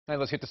All right,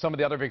 let's get to some of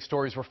the other big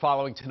stories we're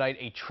following tonight.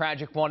 A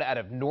tragic one out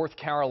of North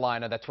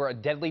Carolina. That's where a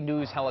deadly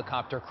news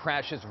helicopter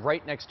crashes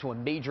right next to a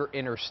major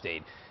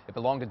interstate. It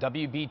belonged to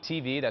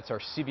WBTV. That's our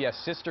CBS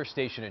sister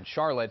station in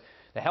Charlotte.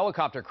 The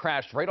helicopter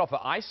crashed right off of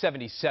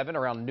I-77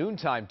 around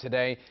noontime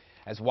today.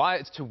 As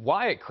to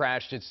why it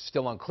crashed, it's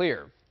still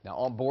unclear. Now,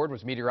 on board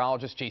was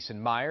meteorologist Jason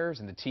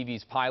Myers and the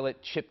TV's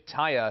pilot Chip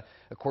Taya.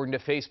 According to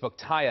Facebook,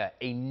 Taya,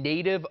 a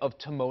native of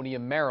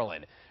Timonium,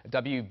 Maryland. A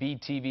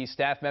WBTV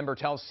staff member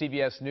tells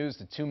CBS News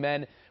the two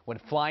men went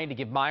flying to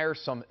give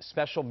Myers some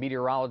special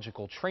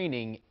meteorological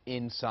training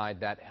inside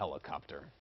that helicopter.